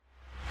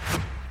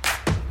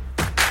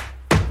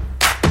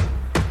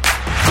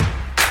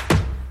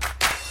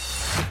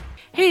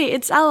Hey,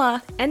 it's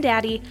Ella. And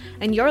Daddy,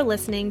 and you're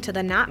listening to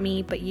the Not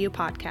Me, But You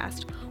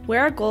podcast,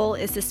 where our goal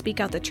is to speak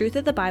out the truth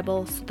of the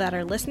Bible so that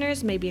our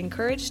listeners may be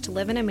encouraged to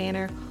live in a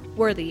manner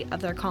worthy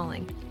of their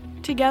calling.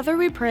 Together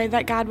we pray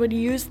that God would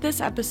use this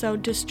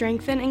episode to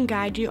strengthen and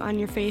guide you on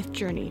your faith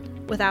journey.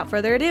 Without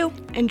further ado,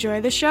 enjoy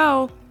the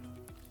show.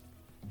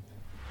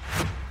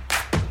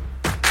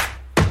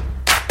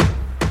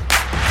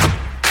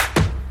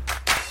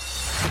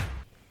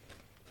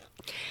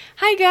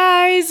 Hi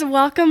guys,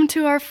 welcome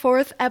to our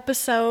fourth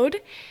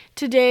episode.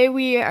 Today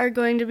we are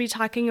going to be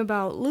talking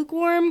about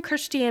lukewarm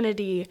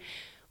Christianity,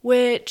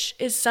 which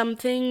is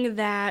something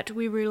that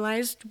we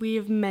realized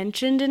we've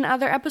mentioned in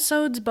other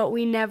episodes, but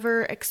we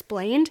never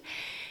explained.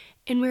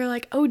 And we were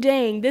like, oh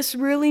dang, this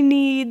really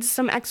needs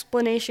some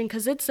explanation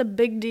because it's a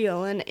big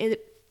deal and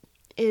it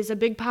is a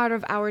big part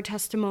of our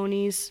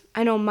testimonies.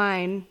 I know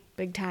mine,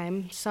 big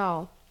time,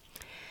 so.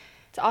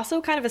 It's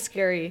also kind of a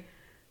scary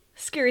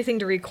thing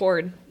to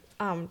record.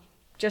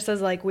 Just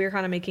as like we were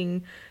kind of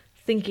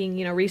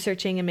thinking,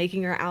 researching and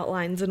making our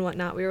outlines and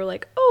whatnot, we were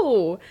like,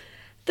 oh,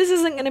 this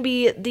isn't going to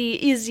be the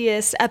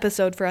easiest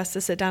episode for us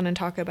to sit down and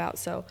talk about.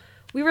 So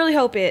we really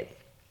hope it,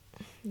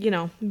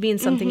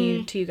 means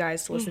something to you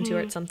guys to listen to,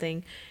 or it's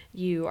something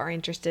you are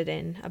interested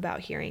in about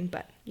hearing.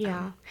 But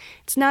yeah,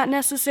 it's not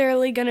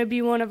necessarily going to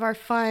be one of our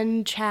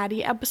fun,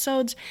 chatty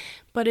episodes,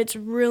 but it's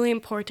really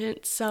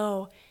important.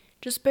 So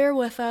just bear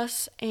with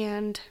us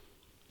and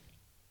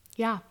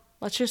yeah,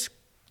 let's just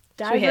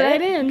dive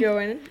right in. Go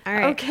in. All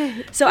right.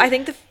 Okay. So I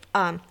think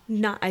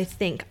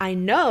I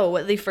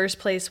know the first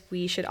place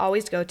we should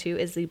always go to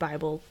is the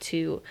Bible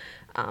to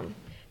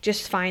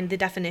just find the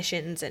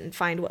definitions and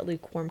find what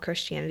lukewarm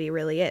Christianity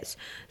really is.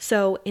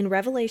 So in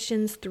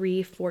Revelations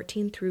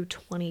 3:14 through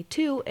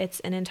 22, it's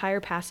an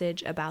entire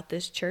passage about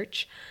this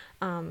church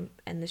and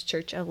this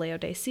church of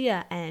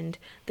Laodicea. And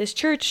this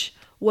church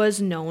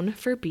was known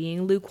for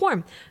being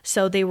lukewarm.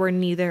 So they were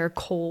neither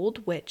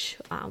cold, which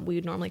we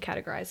would normally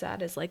categorize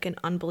that as like an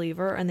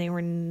unbeliever, and they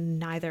were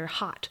neither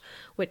hot,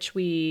 which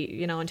we,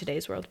 in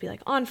today's world, would be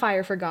like on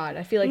fire for God.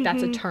 I feel like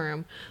that's a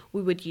term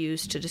we would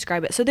use to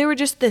describe it. So they were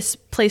just this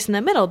place in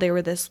the middle. They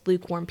were this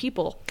lukewarm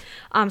people.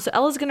 So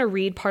Ella's going to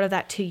read part of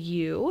that to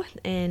you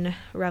in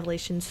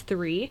Revelations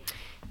 3.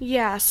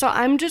 Yeah, so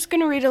I'm just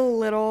going to read a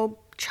little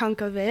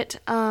chunk of it.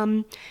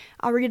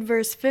 I'll read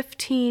verse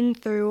 15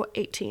 through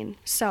 18.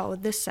 So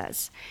this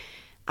says,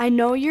 I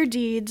know your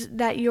deeds,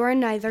 that you are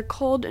neither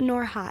cold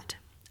nor hot.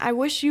 I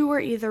wish you were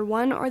either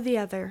one or the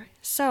other.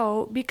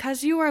 So,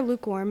 because you are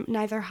lukewarm,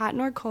 neither hot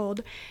nor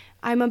cold,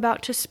 I am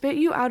about to spit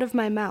you out of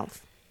my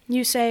mouth.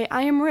 You say,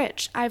 I am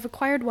rich, I have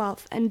acquired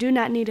wealth, and do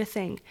not need a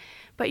thing.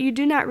 But you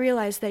do not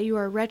realize that you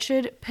are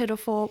wretched,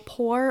 pitiful,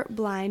 poor,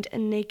 blind,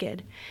 and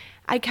naked.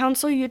 I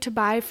counsel you to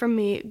buy from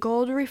me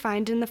gold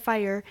refined in the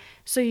fire,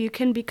 so you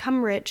can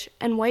become rich,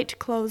 and white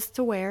clothes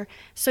to wear,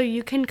 so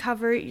you can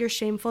cover your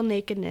shameful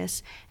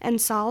nakedness, and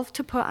salve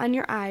to put on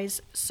your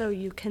eyes, so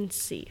you can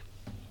see.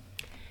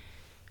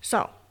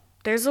 So,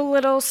 there's a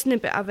little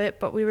snippet of it,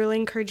 but we really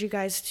encourage you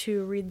guys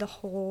to read the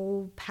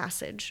whole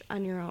passage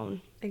on your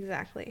own.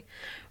 Exactly.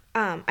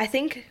 I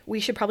think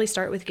we should probably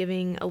start with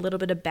giving a little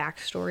bit of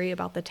backstory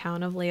about the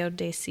town of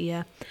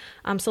Laodicea.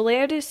 So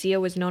Laodicea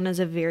was known as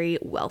a very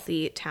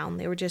wealthy town.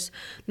 They were just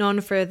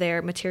known for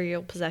their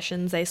material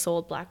possessions. They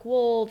sold black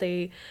wool.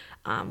 They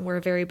were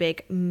a very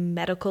big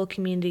medical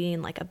community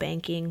and like a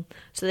banking.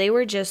 So they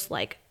were just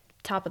like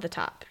top of the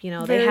top.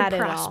 They had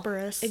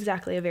prosperous. It all.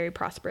 Exactly, a very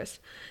prosperous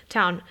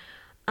town.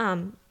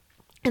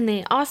 And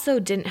they also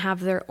didn't have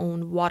their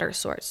own water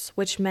source,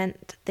 which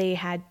meant they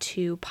had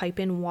to pipe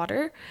in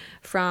water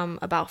from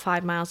about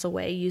 5 miles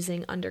away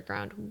using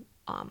underground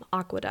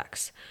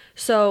aqueducts.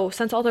 So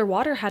since all their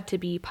water had to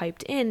be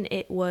piped in,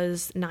 it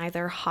was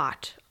neither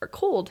hot or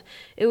cold.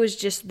 It was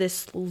just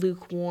this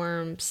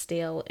lukewarm,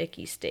 stale,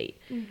 icky state.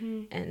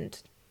 And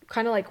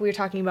kind of like we were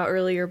talking about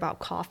earlier about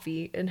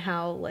coffee and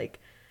how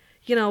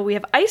we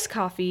have iced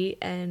coffee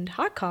and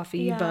hot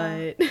coffee,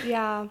 but...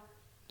 Yeah.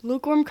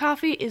 Lukewarm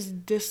coffee is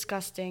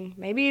disgusting.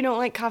 Maybe you don't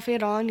like coffee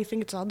at all and you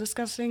think it's all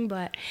disgusting,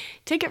 but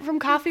take it from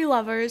coffee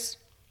lovers.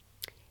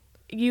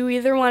 You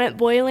either want it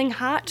boiling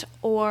hot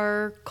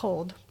or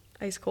cold.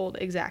 Ice cold,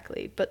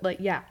 exactly. But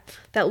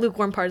that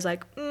lukewarm part is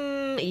like,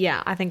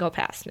 I think I'll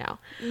pass now.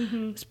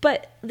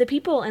 But the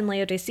people in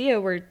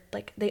Laodicea were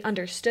they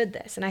understood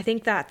this. And I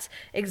think that's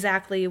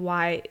exactly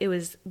why it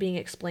was being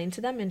explained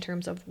to them in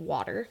terms of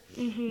water.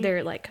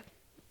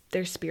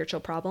 Their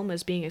spiritual problem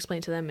was being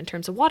explained to them in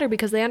terms of water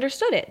because they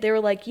understood it. They were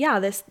like, yeah,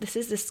 this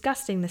is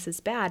disgusting. This is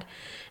bad.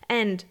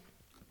 And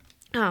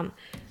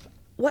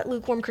what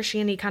lukewarm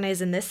Christianity kind of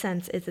is in this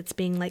sense is it's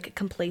being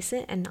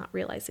complacent and not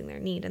realizing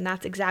their need. And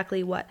that's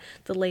exactly what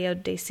the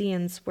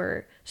Laodiceans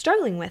were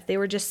struggling with. They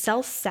were just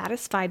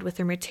self-satisfied with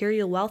their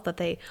material wealth that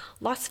they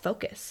lost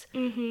focus.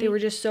 They were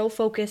just so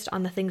focused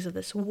on the things of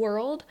this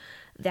world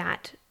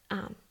that,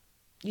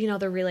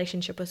 their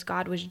relationship with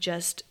God was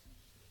just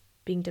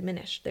being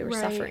diminished. They were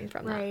suffering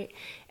from that. Right.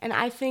 And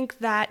I think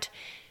that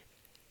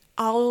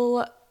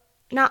I'll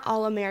not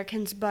all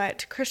Americans,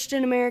 but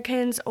Christian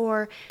Americans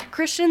or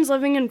Christians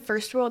living in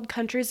first world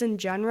countries in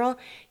general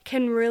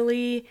can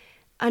really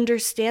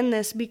understand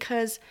this,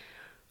 because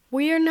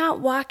we are not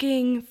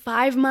walking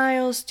 5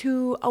 miles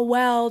to a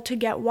well to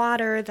get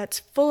water that's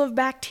full of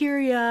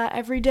bacteria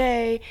every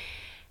day.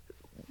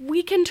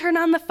 We can turn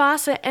on the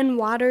faucet and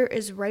water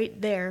is right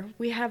there.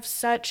 We have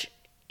such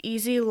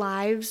easy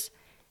lives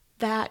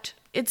that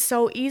it's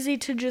so easy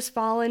to just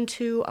fall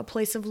into a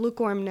place of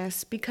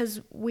lukewarmness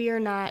because we are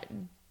not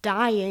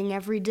dying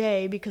every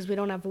day because we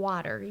don't have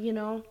water, you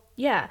know?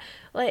 Yeah,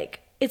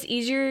 like it's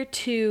easier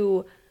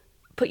to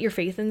put your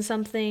faith in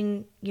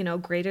something, you know,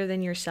 greater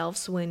than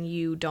yourselves when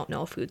you don't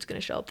know if food's going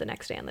to show up the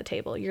next day on the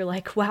table. You're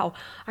like, wow,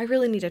 I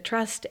really need to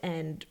trust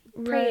and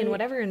pray and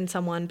whatever in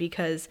someone,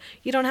 because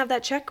you don't have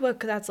that checkbook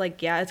that's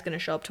like, yeah, it's going to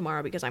show up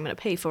tomorrow because I'm going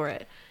to pay for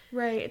it.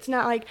 Right. It's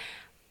not like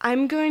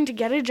I'm going to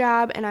get a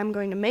job and I'm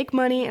going to make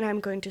money and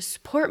I'm going to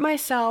support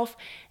myself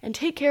and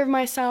take care of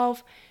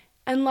myself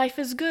and life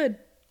is good.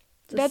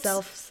 That's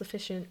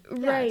self-sufficient,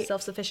 right?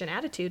 Self-sufficient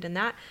attitude, and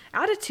that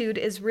attitude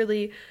is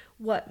really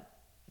what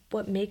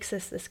makes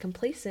us this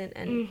complacent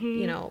and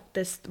you know,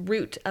 this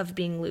root of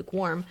being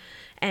lukewarm.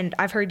 And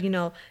I've heard, you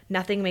know,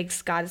 nothing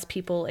makes God's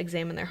people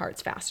examine their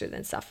hearts faster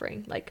than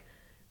suffering. Like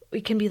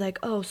we can be like,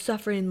 oh,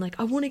 suffering, like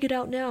I want to get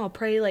out now,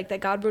 pray like that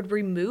God would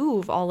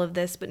remove all of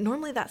this, but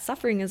normally that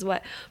suffering is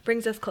what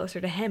brings us closer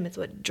to Him. It's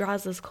what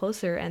draws us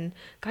closer, and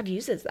God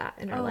uses that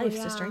in our lives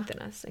to strengthen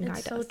us and guide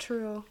us.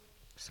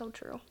 So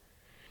true.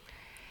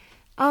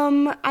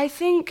 I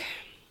think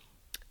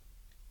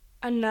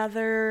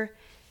another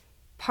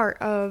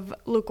part of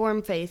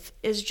lukewarm faith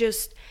is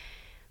just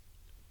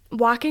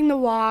walking the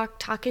walk,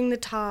 talking the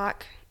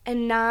talk,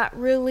 and not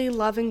really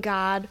loving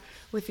God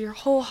with your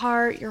whole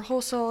heart, your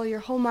whole soul, your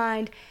whole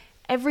mind,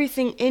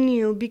 everything in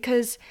you,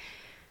 because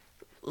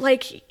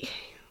like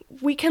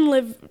we can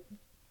live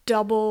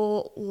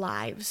double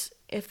lives,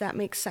 if that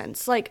makes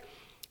sense. Like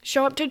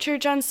show up to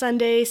church on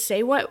Sunday,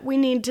 say what we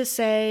need to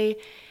say,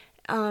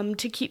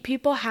 to keep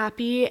people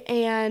happy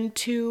and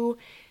to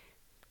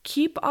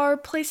keep our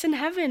place in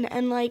heaven.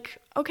 And like,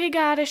 okay,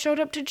 God, I showed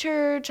up to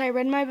church. I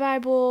read my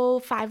Bible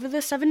 5 of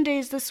the 7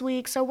 days this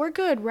week. So we're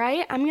good,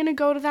 right? I'm going to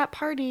go to that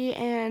party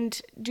and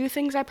do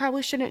things I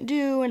probably shouldn't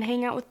do and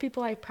hang out with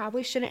people I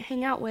probably shouldn't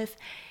hang out with.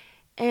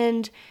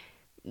 And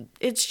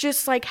it's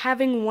just like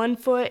having one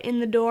foot in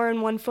the door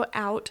and one foot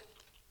out.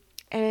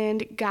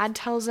 And God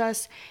tells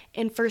us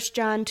in 1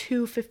 John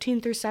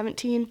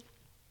 2:15-17,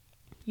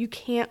 you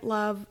can't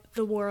love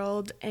the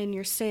world and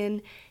your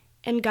sin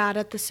and God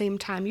at the same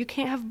time. You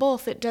can't have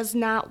both. It does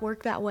not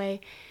work that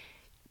way.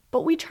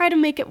 But we try to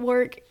make it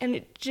work, and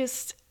it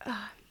just...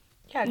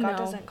 God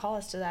doesn't call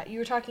us to that. You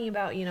were talking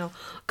about, you know,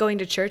 going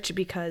to church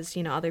because,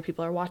 you know, other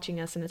people are watching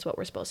us and it's what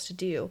we're supposed to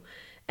do.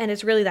 And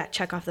it's really that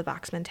check off the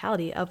box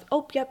mentality of,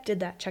 oh, yep, did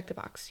that, check the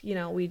box. You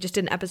know, we just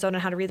did an episode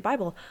on how to read the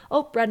Bible.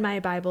 Oh, read my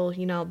Bible.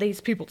 You know,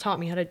 these people taught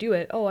me how to do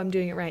it. Oh, I'm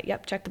doing it right.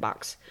 Yep, check the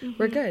box.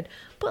 We're good.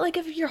 But like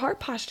if your heart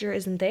posture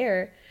isn't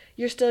there,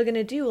 you're still going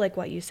to do like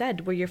what you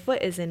said, where your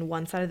foot is in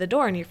one side of the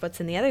door and your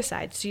foot's in the other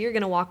side. So you're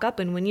going to walk up,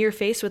 and when you're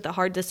faced with a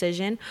hard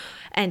decision,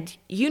 and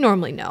you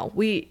normally know,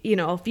 you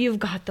know, if you've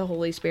got the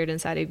Holy Spirit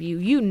inside of you,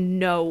 you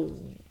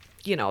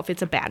know, if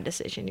it's a bad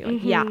decision, you're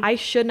like, yeah, I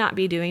should not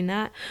be doing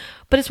that,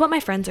 but it's what my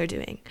friends are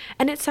doing.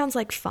 And it sounds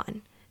like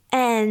fun.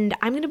 And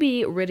I'm going to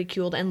be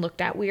ridiculed and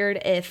looked at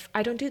weird if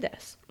I don't do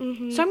this. So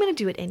I'm going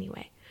to do it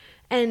anyway.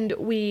 And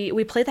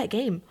we play that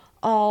game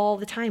all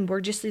the time.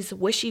 We're just this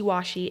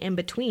wishy-washy in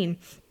between.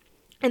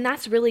 And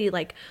that's really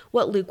like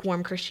what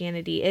lukewarm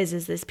Christianity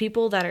is this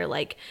people that are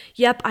like,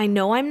 yep, I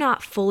know I'm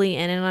not fully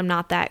in and I'm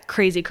not that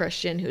crazy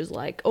Christian who's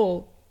like,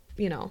 oh,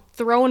 you know,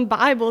 throwing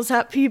Bibles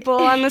at people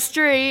on the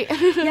street.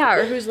 Yeah,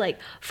 or who's like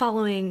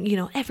following, you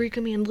know, every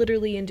command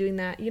literally and doing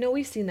that. You know,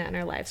 we've seen that in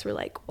our lives. We're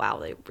like, wow,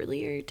 they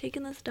really are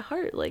taking this to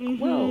heart. Like,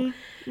 whoa.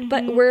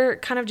 But we're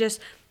kind of just,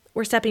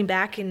 we're stepping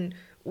back, and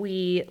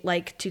we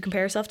like to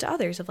compare ourselves to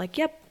others of like,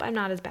 yep, I'm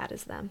not as bad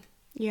as them.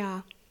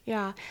 Yeah.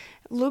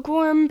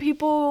 Lukewarm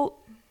people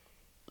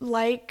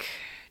like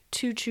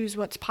to choose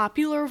what's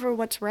popular over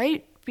what's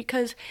right,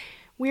 because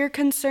we're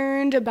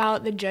concerned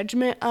about the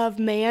judgment of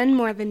man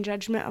more than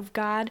judgment of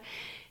God.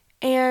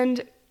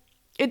 And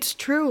it's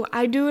true.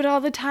 I do it all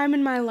the time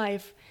in my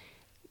life.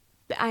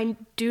 I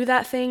do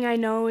that thing I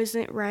know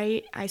isn't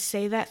right. I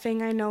say that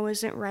thing I know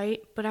isn't right.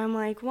 But I'm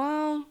like,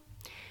 well,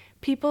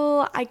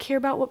 I care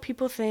about what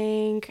people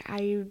think.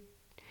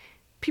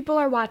 People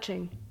are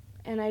watching.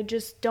 And I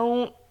just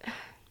don't...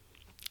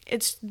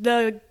 It's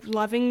the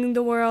loving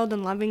the world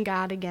and loving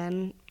God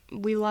again.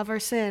 We love our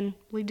sin.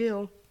 We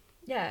do.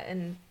 Yeah,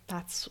 and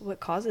that's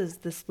what causes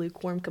this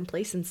lukewarm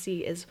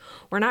complacency is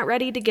we're not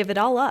ready to give it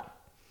all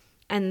up.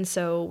 And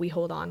so we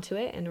hold on to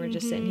it, and we're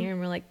just sitting here and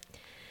we're like,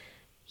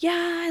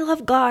 yeah, I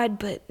love God,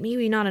 but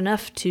maybe not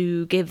enough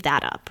to give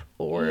that up,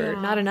 or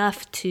not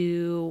enough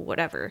to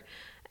whatever.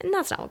 And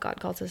that's not what God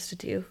calls us to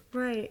do.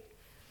 Right.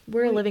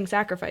 We're a living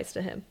sacrifice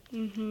to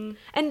Him.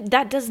 And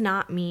that does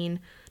not mean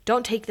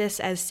don't take this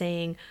as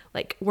saying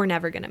like we're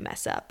never going to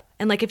mess up.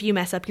 And like if you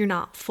mess up, you're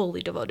not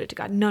fully devoted to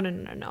God.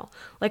 No.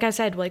 Like I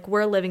said, like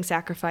we're a living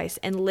sacrifice,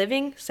 and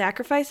living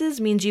sacrifices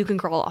means you can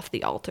crawl off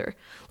the altar.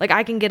 Like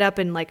I can get up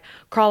and like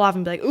crawl off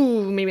and be like,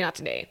 ooh, maybe not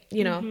today.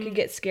 You know, could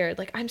get scared.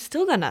 Like I'm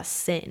still gonna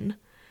sin.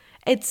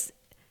 It's,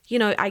 you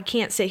know, I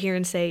can't sit here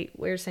and say,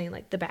 we're saying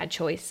like the bad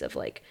choice of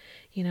like,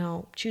 you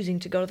know, choosing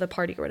to go to the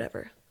party or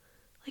whatever.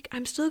 Like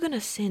I'm still going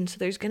to sin. So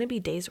there's going to be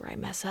days where I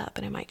mess up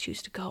and I might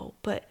choose to go,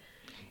 but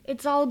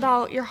it's all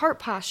about your heart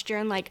posture.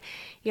 And like,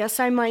 yes,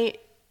 I might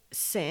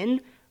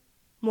sin.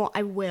 Well,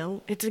 I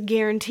will. It's a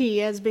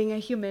guarantee as being a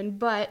human.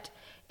 But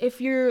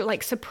if you're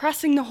like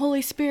suppressing the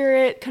Holy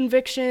Spirit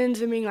convictions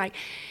and being like,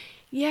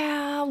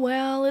 yeah,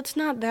 well, it's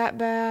not that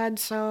bad.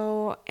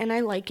 So, and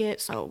I like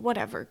it. So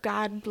whatever.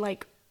 God,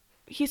 like,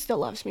 he still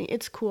loves me.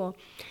 It's cool.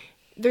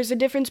 There's a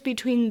difference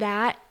between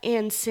that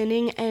and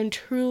sinning and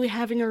truly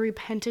having a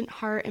repentant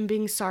heart and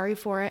being sorry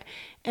for it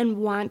and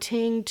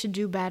wanting to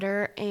do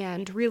better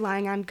and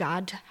relying on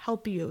God to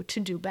help you to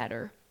do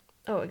better.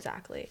 Oh,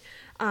 exactly.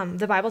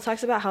 The Bible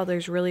talks about how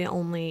there's really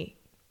only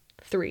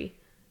three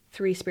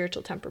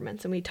spiritual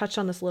temperaments. And we touched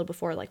on this a little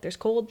before. Like there's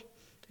cold,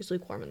 there's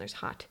lukewarm, and there's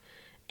hot.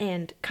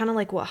 And kind of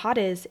like what hot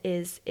is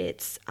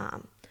it's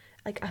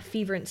like a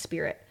fervent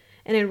spirit.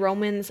 And in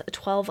Romans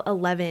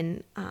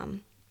 12:11,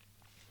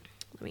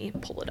 let me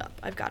pull it up.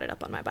 I've got it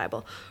up on my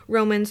Bible.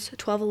 Romans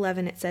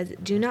 12:11, it says,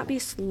 "Do not be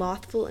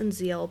slothful in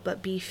zeal,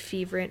 but be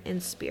fervent in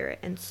spirit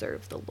and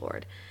serve the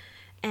Lord."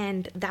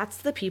 And that's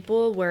the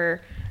people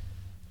where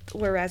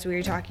as we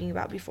were talking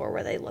about before,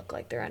 where they look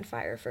like they're on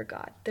fire for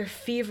God. They're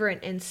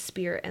fervent in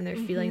spirit, and they're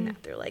feeling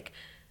that. They're like,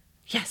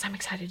 yes, I'm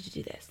excited to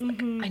do this.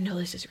 Like, I know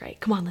this is right.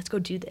 Come on, let's go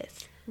do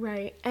this.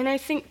 Right. And I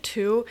think,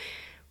 too,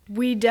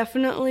 we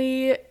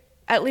definitely,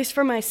 at least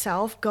for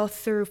myself, go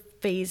through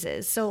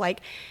phases. So,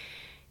 like,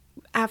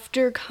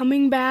 after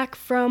coming back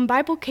from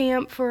Bible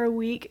camp for a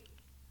week,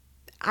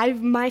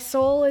 my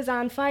soul is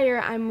on fire.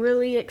 I'm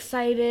really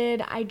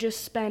excited. I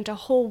just spent a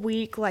whole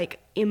week like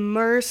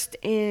immersed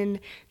in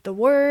the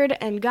Word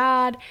and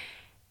God,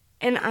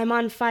 and I'm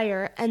on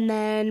fire. And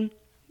then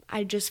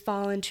I just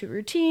fall into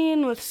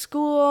routine with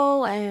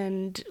school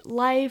and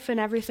life and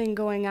everything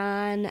going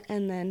on,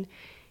 and then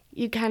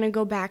you kind of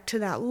go back to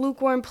that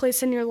lukewarm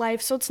place in your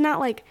life. So it's not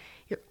like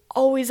you're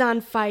always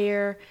on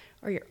fire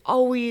or you're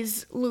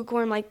always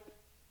lukewarm. Like,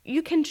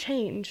 you can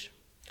change.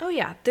 Oh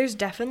yeah, there's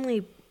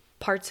definitely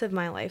parts of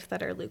my life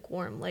that are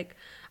lukewarm. Like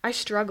I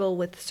struggle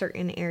with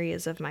certain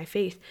areas of my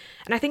faith.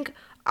 And I think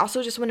I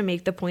also just want to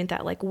make the point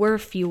that like we're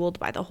fueled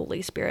by the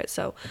Holy Spirit.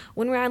 So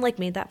when Ryan like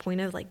made that point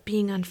of like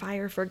being on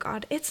fire for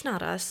God, it's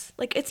not us.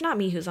 Like it's not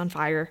me who's on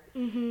fire.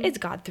 It's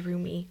God through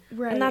me.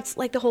 Right. And that's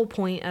like the whole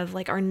point of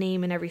like our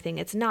name and everything.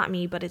 It's not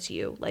me, but it's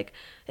you. Like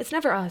it's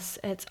never us.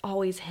 It's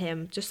always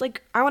him. Just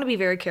like I want to be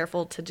very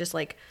careful to just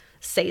like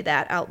say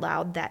that out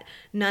loud, that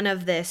none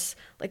of this,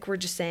 like we're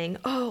just saying,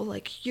 oh,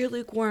 like you're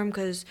lukewarm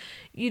because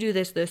you do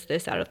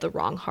this out of the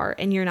wrong heart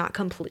and you're not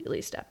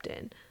completely stepped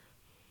in.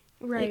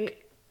 Right.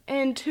 Like,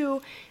 and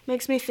two,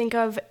 makes me think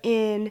of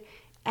in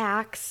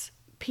Acts,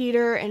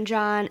 Peter and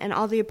John and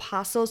all the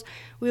apostles,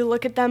 we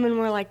look at them and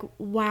we're like,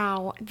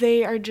 wow,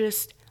 they are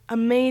just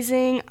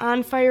amazing,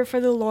 on fire for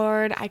the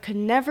Lord. I could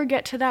never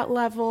get to that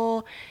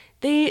level.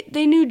 They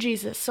knew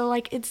Jesus, so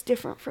like it's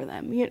different for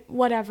them,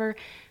 whatever.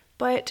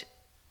 But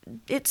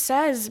it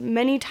says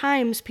many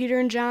times, Peter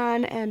and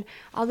John and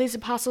all these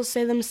apostles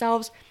say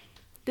themselves,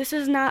 this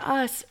is not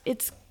us.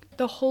 It's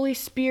the Holy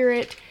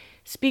Spirit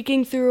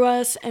speaking through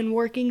us and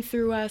working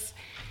through us.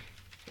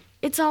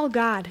 It's all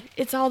God.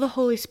 It's all the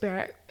Holy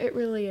Spirit. It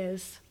really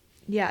is.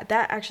 Yeah,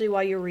 that actually,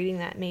 while you're reading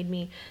that, made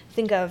me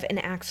think of in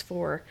Acts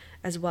 4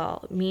 as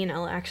well. Me and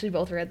Ella actually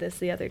both read this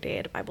the other day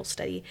at a Bible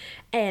study.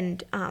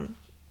 And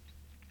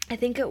I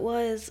think it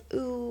was,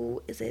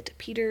 is it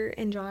Peter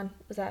and John?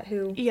 Was that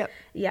who? Yep.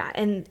 Yeah,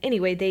 and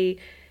anyway, they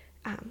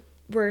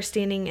were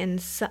standing in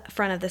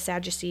front of the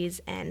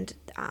Sadducees, and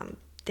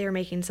they were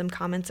making some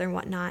comments and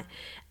whatnot,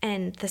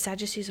 and the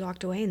Sadducees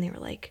walked away, and they were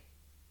like,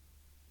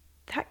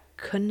 that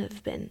couldn't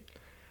have been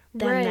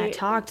them that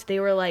talked. They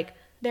were like,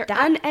 they're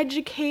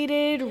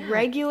uneducated,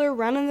 regular,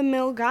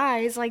 run-of-the-mill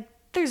guys, like,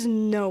 there's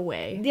no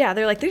way. Yeah,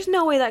 they're like, there's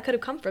no way that could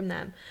have come from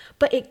them.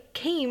 But it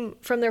came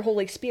from their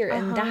Holy Spirit,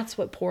 and that's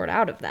what poured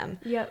out of them.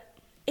 Yep.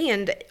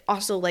 And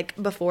also,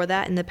 like, before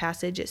that, in the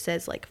passage, it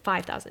says, like,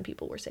 5,000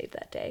 people were saved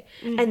that day.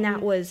 And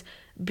that was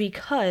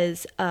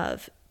because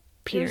of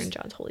Peter and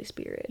John's Holy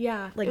Spirit.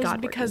 Yeah, like it was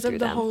God because of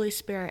the Holy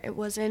Spirit. It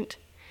wasn't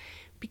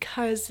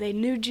because they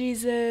knew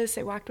Jesus,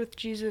 they walked with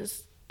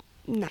Jesus.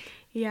 No.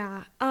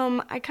 Yeah.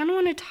 I kind of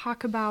want to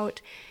talk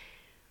about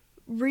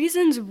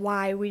reasons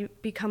why we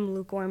become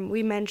lukewarm.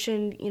 We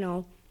mentioned,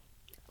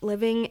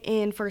 living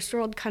in first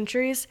world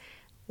countries,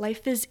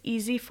 life is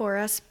easy for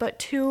us. But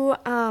two,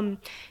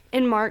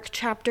 in Mark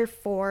chapter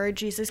 4,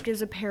 Jesus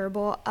gives a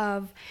parable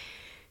of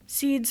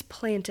seeds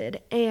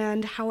planted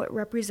and how it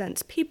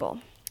represents people.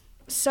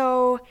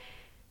 So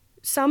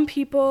some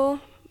people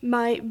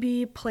might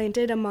be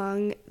planted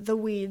among the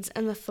weeds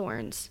and the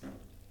thorns.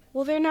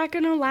 well, they're not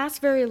going to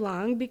last very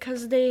long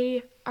because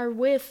they are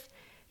with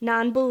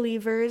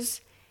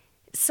non-believers.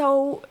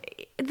 So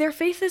their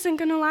faith isn't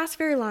going to last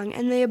very long,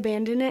 and they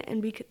abandon it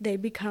and they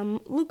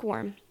become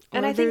lukewarm.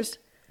 And I think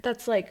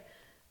that's like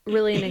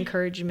really an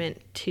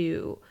encouragement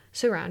to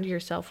surround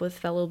yourself with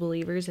fellow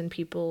believers and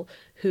people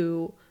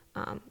who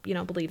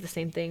believe the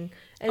same thing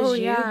as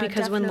you,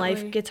 because definitely. when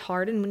life gets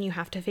hard and when you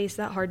have to face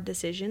that hard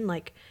decision,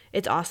 like,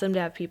 it's awesome to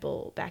have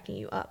people backing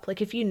you up.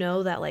 Like, if you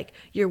know that, like,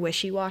 you're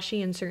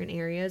wishy-washy in certain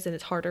areas and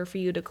it's harder for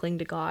you to cling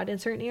to God in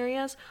certain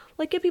areas,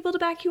 like, get people to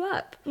back you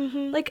up.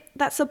 Mm-hmm. Like,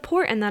 that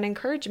support and that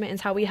encouragement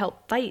is how we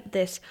help fight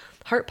this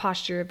heart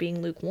posture of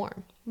being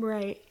lukewarm.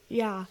 Right.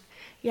 Yeah.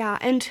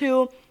 And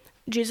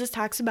Jesus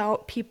talks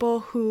about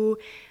people who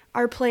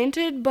are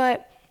planted,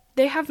 but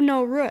they have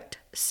no root.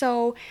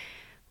 So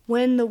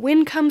when the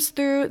wind comes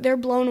through, they're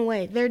blown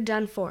away. They're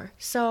done for.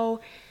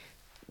 So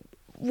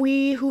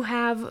we who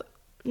have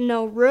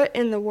no root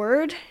in the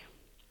word,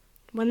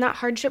 when that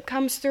hardship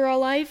comes through our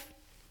life,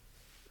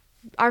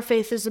 our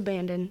faith is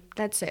abandoned.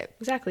 That's it.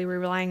 Exactly. We're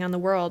relying on the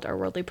world, our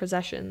worldly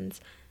possessions.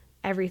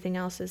 Everything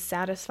else is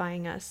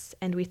satisfying us,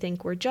 and we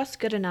think we're just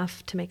good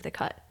enough to make the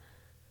cut.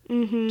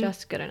 Mm-hmm.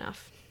 Just good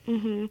enough.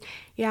 Mm-hmm.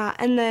 Yeah,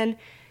 and then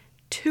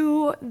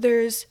 2,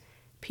 there's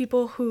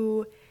people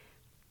who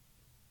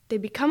they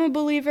become a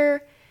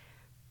believer,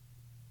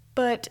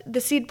 but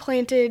the seed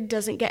planted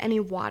doesn't get any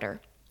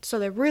water. So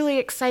they're really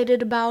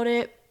excited about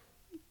it,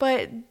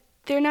 but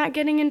they're not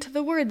getting into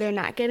the word. They're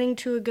not getting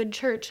to a good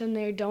church, and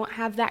they don't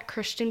have that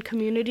Christian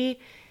community,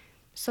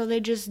 so they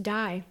just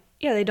die.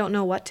 Yeah, they don't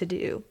know what to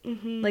do.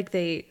 Mm-hmm. Like,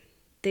 they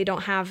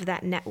don't have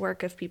that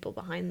network of people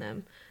behind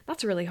them.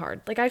 That's really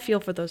hard. Like, I feel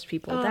for those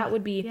people. That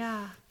would be...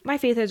 Yeah. My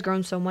faith has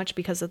grown so much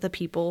because of the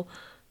people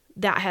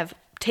that have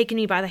taken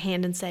me by the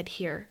hand and said,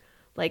 here,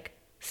 like,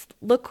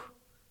 look,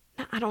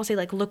 I don't want to say,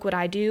 like, look what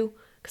I do,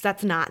 because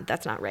that's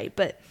not right.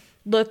 But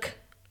look,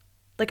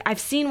 like, I've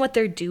seen what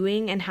they're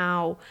doing and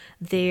how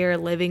they're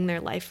living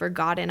their life for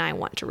God, and I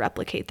want to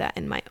replicate that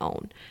in my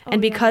own.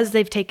 And because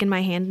they've taken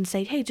my hand and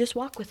said, hey, just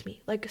walk with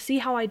me, like, see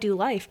how I do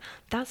life,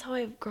 that's how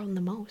I've grown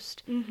the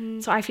most.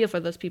 Mm-hmm. So I feel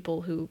for those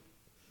people who,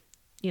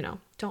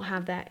 don't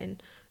have that,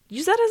 and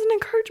use that as an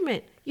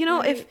encouragement.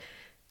 Right. If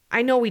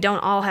I know we don't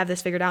all have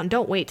this figured out, and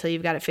don't wait till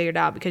you've got it figured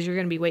out, because you're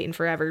going to be waiting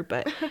forever,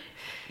 but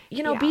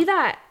be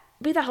that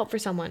help for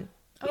someone.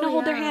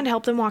 Hold their hand,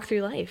 help them walk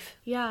through life.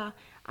 Yeah.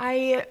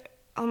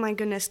 Oh my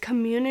goodness,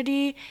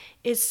 community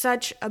is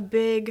such a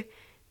big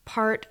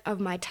part of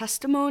my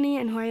testimony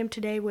and who I am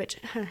today, which,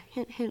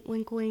 hint, hint,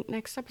 wink, wink,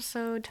 next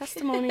episode,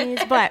 testimonies.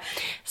 But,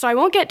 so I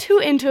won't get too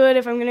into it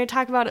if I'm going to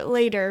talk about it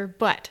later,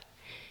 but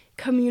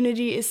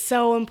community is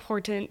so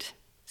important,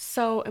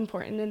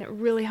 and it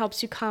really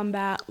helps you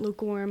combat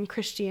lukewarm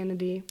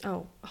Christianity.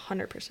 Oh,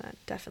 100%.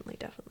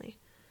 Definitely.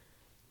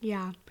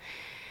 Yeah.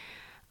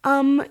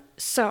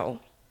 So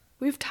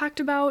we've talked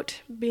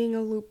about being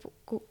a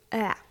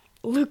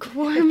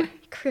lukewarm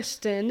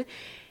Christian,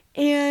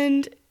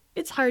 and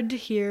it's hard to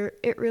hear.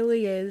 It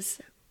really is.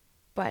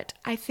 But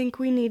I think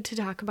we need to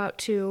talk about,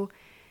 too,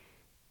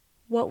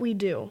 what we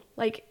do.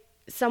 Like,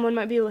 someone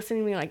might be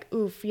listening to me like,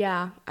 oof,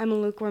 yeah, I'm a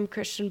lukewarm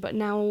Christian, but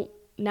now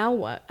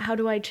what? How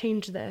do I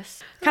change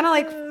this? Kind of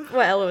like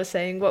what Ella was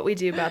saying, what we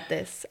do about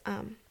this.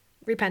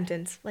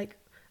 Repentance, like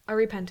a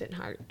repentant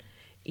heart.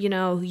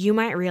 You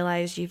might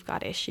realize you've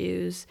got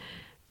issues.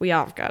 We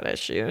all have got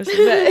issues.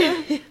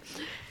 But,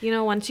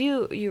 once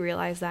you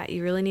realize that,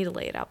 you really need to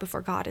lay it out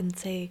before God and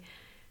say,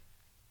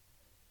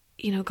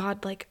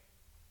 God, like,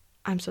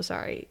 I'm so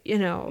sorry.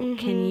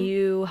 Can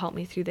you help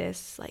me through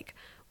this? Like,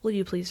 will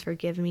you please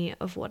forgive me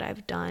of what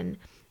I've done?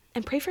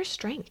 And pray for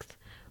strength.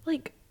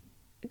 Like,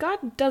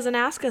 God doesn't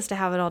ask us to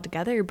have it all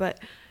together, but,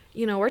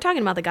 we're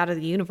talking about the God of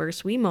the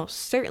universe. We most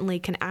certainly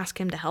can ask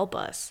him to help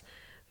us,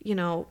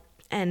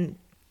 and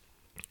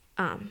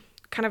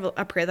kind of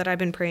a prayer that I've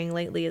been praying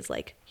lately is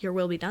like, your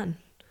will be done.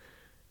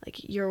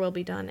 Like, your will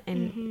be done.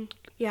 And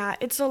yeah,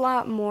 it's a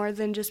lot more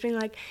than just being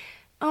like,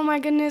 oh my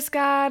goodness,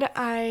 God,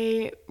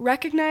 I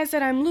recognize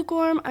that I'm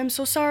lukewarm. I'm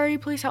so sorry.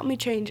 Please help me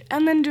change.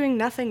 And then doing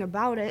nothing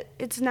about it.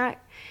 It's not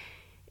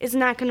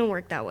going to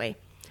work that way.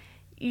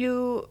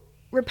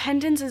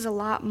 Repentance is a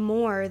lot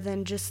more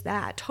than just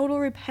that. Total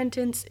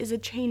repentance is a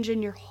change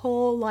in your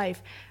whole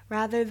life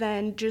rather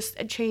than just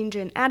a change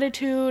in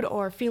attitude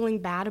or feeling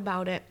bad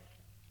about it.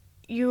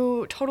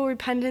 Total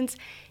repentance,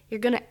 you're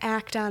going to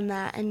act on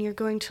that, and you're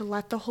going to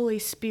let the Holy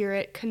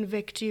Spirit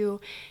convict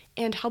you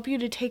and help you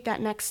to take that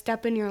next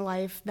step in your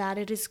life that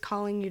it is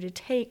calling you to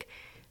take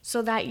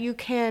so that you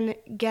can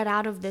get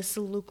out of this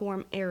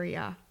lukewarm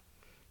area.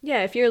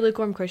 Yeah, if you're a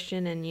lukewarm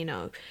Christian and,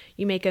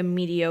 you make a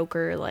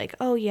mediocre, like,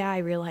 oh, yeah, I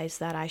realize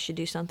that I should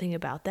do something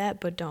about that,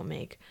 but don't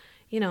make,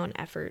 an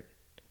effort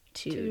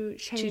to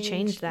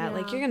change that. Yeah.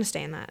 Like, you're going to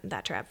stay in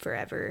that trap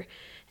forever.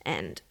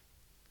 And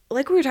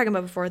like we were talking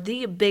about before,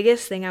 the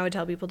biggest thing I would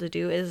tell people to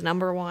do is,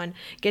 number 1,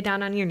 get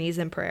down on your knees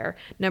in prayer.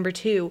 Number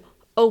 2,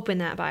 open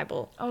that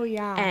Bible. Oh,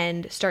 yeah.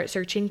 And start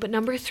searching. But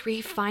number 3,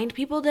 find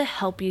people to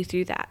help you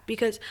through that.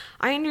 Because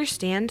I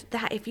understand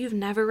that if you've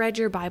never read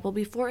your Bible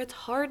before, it's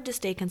hard to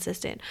stay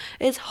consistent.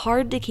 It's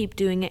hard to keep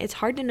doing it. It's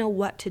hard to know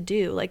what to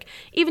do. Like,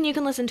 even you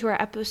can listen to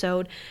our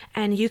episode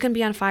and you can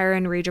be on fire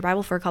and read your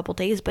Bible for a couple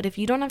days. But if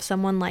you don't have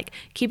someone like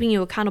keeping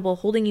you accountable,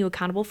 holding you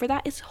accountable for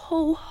that, it's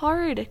so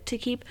hard to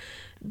keep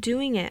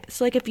doing it.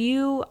 So like, if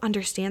you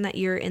understand that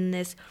you're in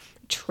this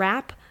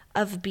trap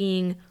of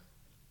being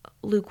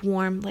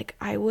lukewarm, like,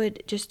 I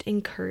would just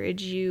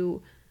encourage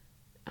you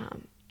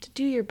to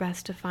do your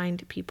best to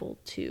find people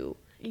to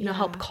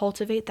help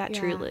cultivate that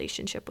true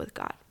relationship with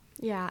God.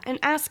 Yeah, and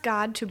ask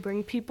God to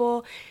bring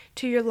people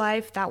to your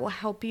life that will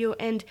help you.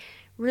 And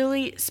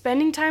really,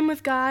 spending time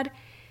with God,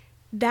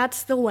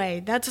 that's the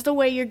way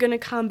you're going to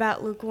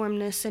combat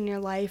lukewarmness in your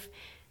life.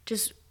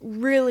 Just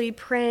really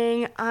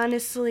praying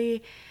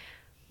honestly,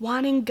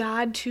 wanting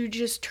God to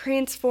just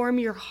transform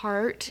your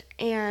heart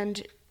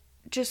and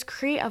just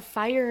create a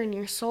fire in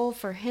your soul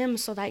for Him,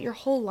 so that your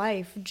whole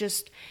life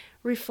just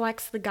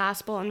reflects the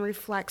gospel and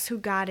reflects who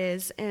God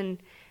is. And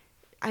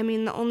I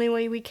mean, the only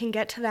way we can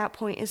get to that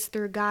point is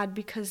through God,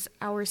 because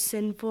our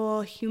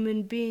sinful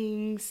human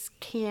beings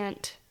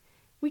can't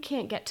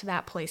get to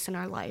that place in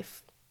our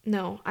life.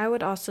 No, I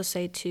would also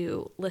say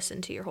to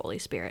listen to your Holy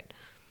Spirit.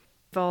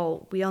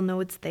 We all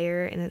know it's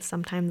there, and it's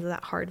sometimes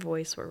that hard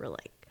voice where we're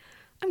like,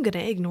 I'm going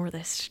to ignore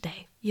this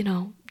today.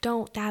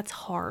 That's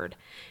hard.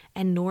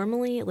 And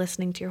normally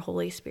listening to your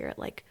Holy Spirit,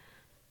 like,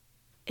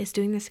 is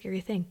doing the scary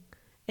thing.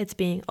 It's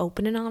being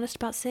open and honest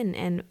about sin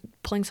and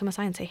pulling someone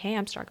aside and say, hey,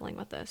 I'm struggling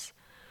with this.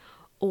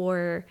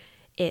 Or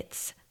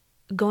it's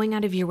going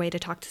out of your way to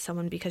talk to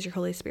someone because your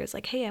Holy Spirit's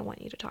like, hey, I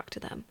want you to talk to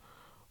them.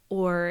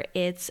 Or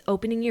it's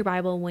opening your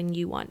Bible when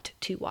you want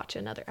to watch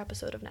another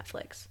episode of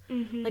Netflix.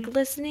 Mm-hmm. Like,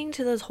 listening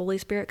to those Holy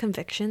Spirit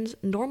convictions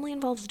normally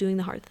involves doing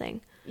the hard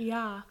thing.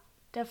 Yeah,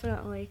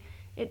 definitely.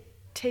 It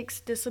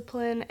takes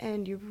discipline,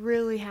 and you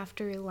really have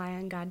to rely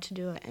on God to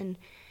do it. And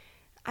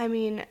I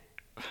mean,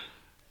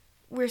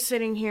 we're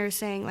sitting here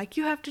saying, like,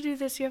 you have to do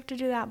this, you have to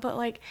do that, but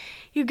like,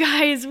 you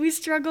guys, we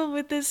struggle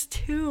with this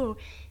too.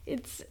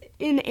 It's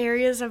in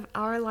areas of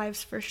our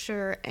lives for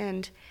sure.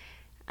 And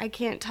I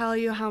can't tell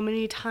you how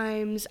many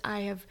times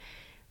I have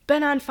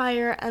been on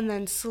fire and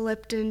then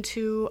slipped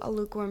into a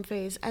lukewarm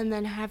phase, and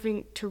then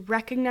having to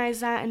recognize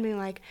that and being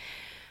like,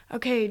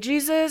 okay,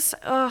 Jesus,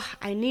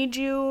 I need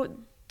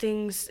you.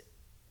 Things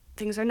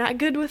are not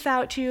good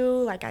without you.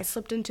 Like, I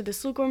slipped into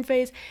this lukewarm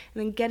phase,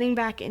 and then getting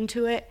back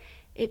into it,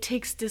 it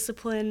takes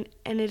discipline,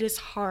 and it is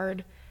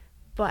hard.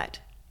 But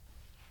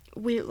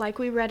we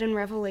read in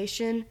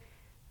Revelation,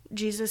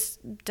 Jesus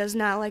does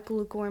not like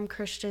lukewarm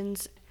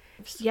Christians.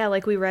 Yeah,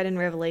 like we read in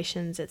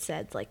Revelations, it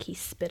said, like, he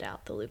spit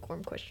out the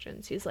lukewarm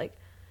Christians. He's like,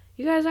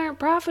 you guys aren't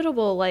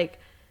profitable. Like,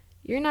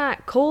 you're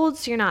not cold,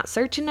 so you're not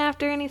searching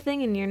after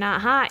anything, and you're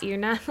not hot. You're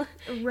not, right.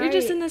 You're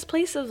just in this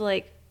place of,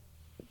 like,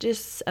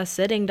 just a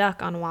sitting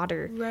duck on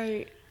water.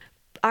 Right.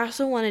 I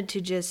also wanted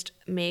to just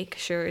make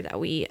sure that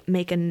we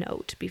make a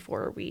note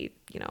before we,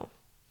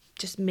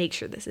 just make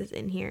sure this is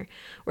in here.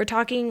 We're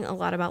talking a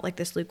lot about, like,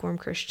 this lukewarm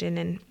Christian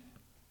and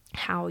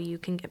how you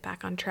can get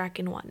back on track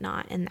and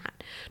whatnot, and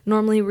that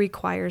normally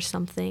requires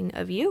something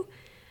of you.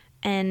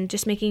 And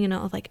just making a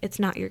note of, like, it's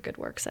not your good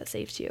works that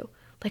saves you.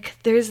 Like,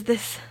 there's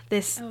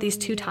these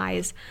two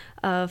ties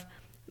of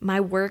my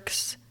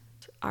works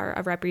are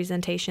a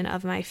representation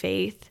of my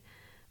faith,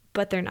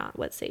 but they're not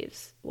what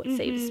saves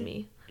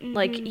me. Mm-hmm.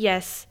 Like,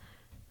 yes,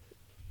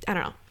 I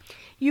don't know.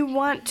 You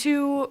want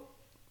to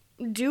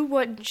do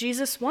what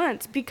Jesus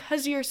wants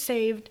because you're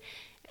saved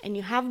and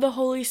you have the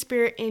Holy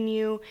Spirit in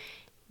you.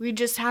 We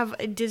just have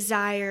a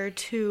desire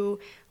to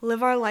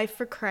live our life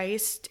for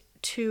Christ,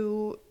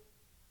 to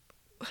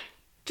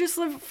just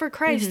live for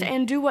Christ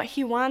and do what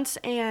He wants.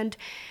 And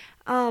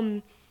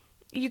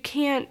you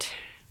can't,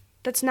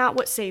 that's not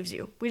what saves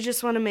you. We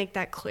just want to make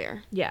that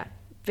clear. Yeah,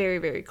 very,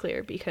 very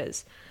clear,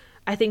 because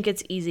I think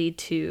it's easy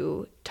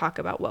to talk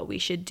about what we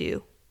should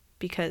do,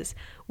 because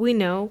we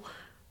know,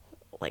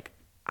 like,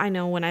 I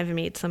know when I've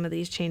made some of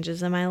these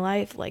changes in my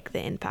life, like,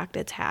 the impact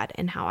it's had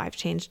and how I've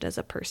changed as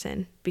a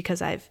person,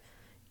 because I've,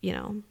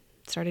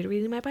 started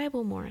reading my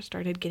Bible more,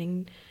 started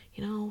getting,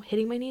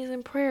 hitting my knees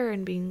in prayer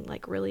and being,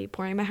 like, really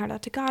pouring my heart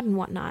out to God and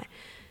whatnot.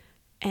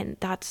 And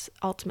that's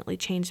ultimately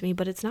changed me,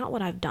 but it's not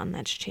what I've done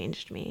that's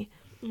changed me.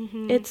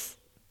 Mm-hmm. It's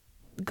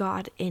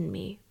God in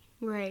me.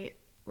 Right.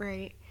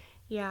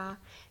 Yeah.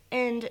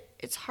 And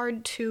it's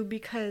hard too,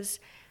 because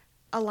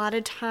a lot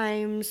of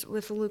times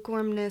with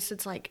lukewarmness,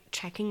 it's like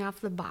checking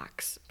off the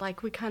box.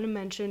 Like we kind of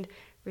mentioned,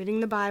 reading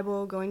the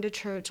Bible, going to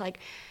church, like,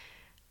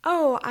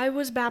 oh, I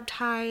was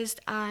baptized,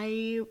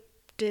 I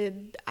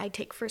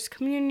take First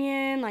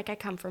Communion, like, I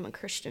come from a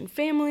Christian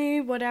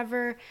family,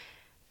 whatever.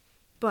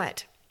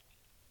 But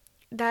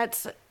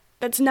that's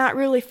not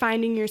really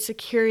finding your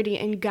security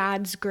in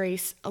God's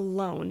grace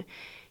alone.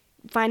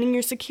 Finding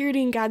your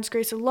security in God's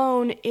grace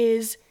alone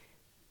is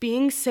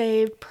being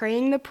saved,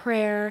 praying the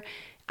prayer,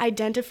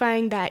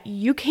 identifying that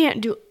you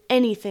can't do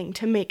anything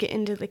to make it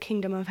into the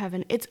kingdom of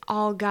heaven. It's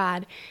all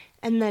God.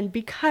 And then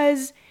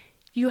because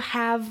you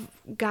have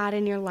God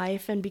in your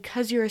life and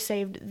because you are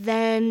saved,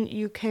 then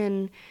you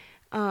can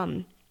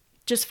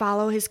just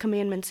follow his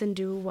commandments and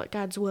do what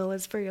God's will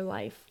is for your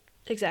life.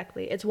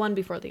 Exactly. It's one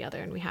before the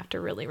other, and we have to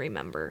really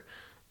remember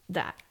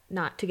that,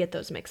 not to get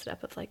those mixed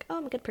up of like, oh,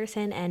 I'm a good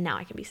person and now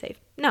I can be saved.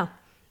 No,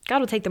 God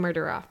will take the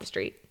murderer off the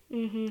street.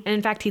 Mm-hmm. And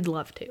in fact, he'd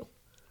love to.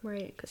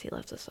 Right. Because he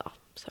loves us all.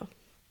 So,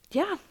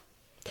 yeah.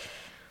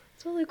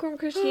 That's what lukewarm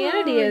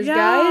Christianity is,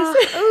 guys.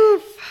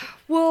 Oof.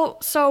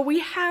 Well, so we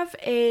have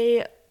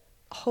a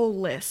whole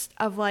list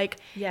of like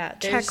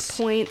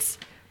checkpoints.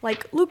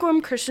 Like,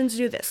 lukewarm Christians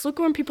do this,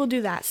 lukewarm people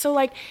do that. So,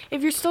 like,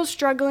 if you're still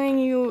struggling,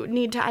 you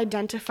need to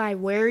identify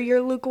where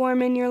you're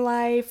lukewarm in your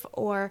life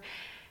or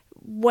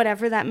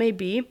whatever that may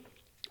be.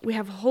 We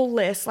have a whole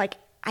list. Like,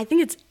 I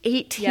think it's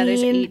 18,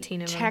 there's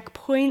 18 of them.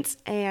 Checkpoints,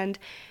 and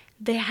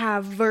they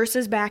have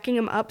verses backing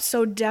them up.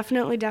 So,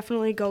 definitely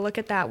go look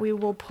at that. We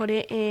will put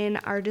it in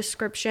our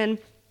description.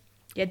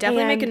 Yeah,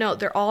 definitely make a note.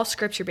 They're all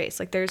scripture-based.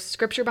 Like, there's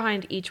scripture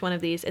behind each one of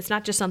these. It's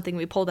not just something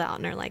we pulled out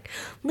and are like,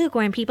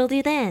 lukewarm people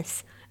do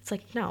this. It's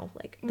like, no,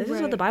 like, this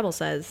is what the Bible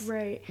says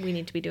we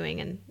need to be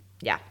doing, and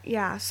yeah.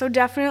 Yeah, so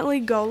definitely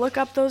go look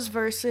up those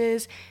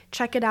verses,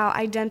 check it out,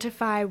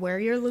 identify where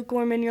you're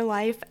lukewarm in your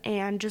life,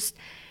 and just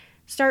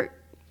start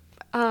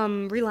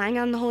relying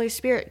on the Holy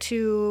Spirit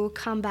to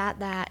combat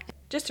that.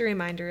 Just a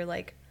reminder,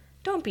 like,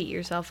 don't beat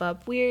yourself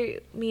up.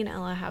 Me and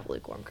Ella have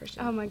lukewarm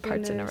Christian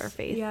parts in our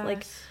faith. Yes.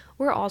 Like,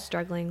 we're all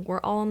struggling.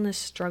 We're all in this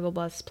struggle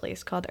bus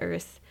place called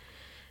Earth,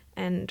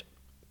 and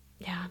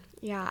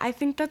yeah, I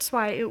think that's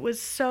why it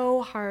was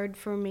so hard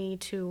for me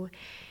to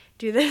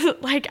do this.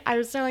 Like, I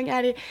was telling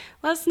Addie,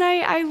 last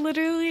night I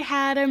literally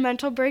had a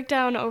mental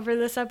breakdown over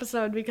this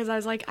episode because I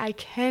was like, I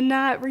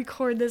cannot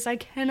record this. I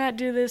cannot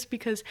do this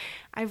because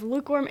I have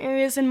lukewarm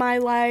areas in my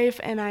life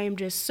and I am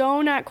just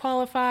so not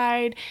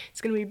qualified. It's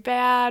going to be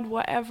bad,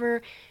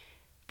 whatever.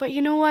 But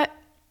you know what?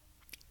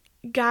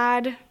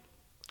 God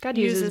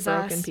uses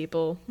broken us.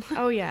 people.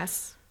 Oh,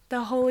 yes.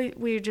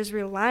 We're just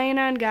relying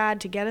on God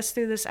to get us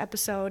through this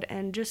episode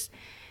and just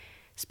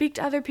speak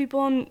to other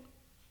people. And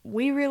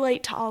we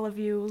relate to all of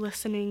you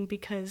listening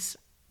because,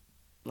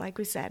 like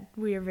we said,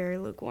 we are very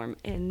lukewarm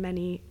in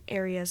many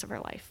areas of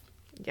our life.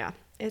 Yeah,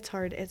 it's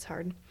hard.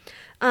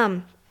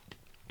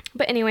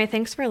 But anyway,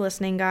 thanks for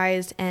listening,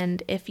 guys.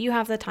 And if you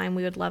have the time,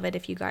 we would love it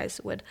if you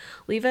guys would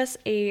leave us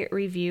a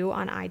review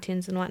on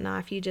iTunes and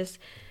whatnot. If you just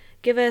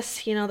give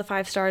us, the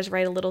 5 stars,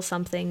 write a little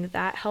something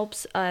that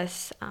helps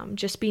us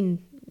just be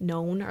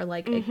known, or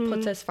like it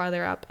puts us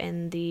farther up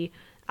in the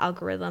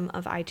algorithm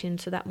of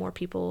iTunes so that more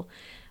people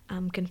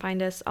can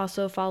find us.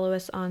 Also follow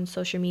us on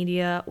social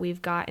media.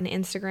 We've got an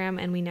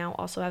Instagram and we now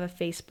also have a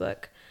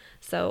Facebook.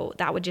 So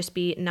that would just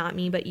be Not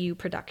Me But You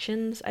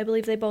Productions. I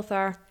believe they both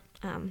are.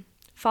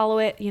 Follow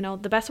it.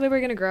 The best way we're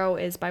going to grow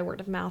is by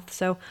word of mouth.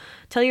 So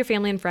tell your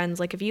family and friends,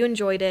 like if you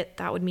enjoyed it,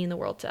 that would mean the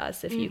world to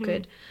us if you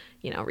could,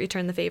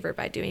 return the favor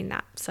by doing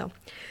that. So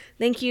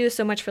thank you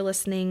so much for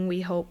listening. We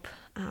hope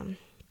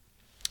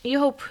you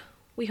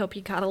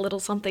got a little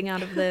something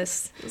out of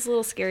this. It was a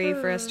little scary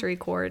for us to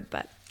record,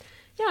 but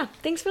yeah,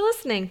 thanks for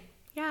listening.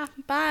 Yeah,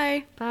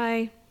 bye.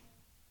 Bye.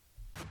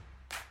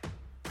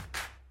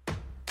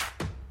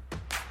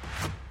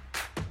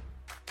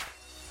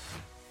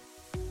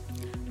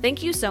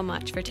 Thank you so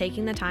much for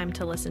taking the time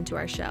to listen to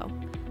our show.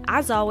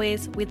 As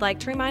always, we'd like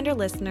to remind our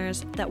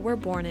listeners that we're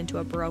born into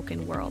a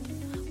broken world.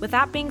 With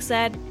that being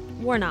said,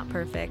 we're not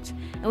perfect,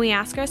 and we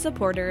ask our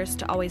supporters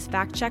to always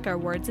fact-check our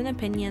words and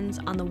opinions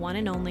on the one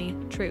and only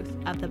truth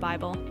of the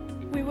Bible.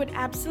 We would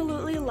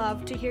absolutely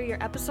love to hear your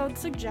episode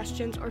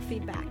suggestions or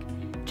feedback.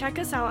 Check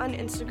us out on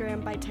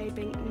Instagram by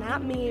typing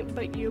Not Me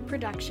But You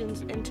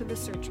Productions into the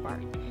search bar.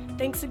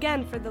 Thanks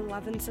again for the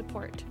love and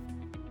support.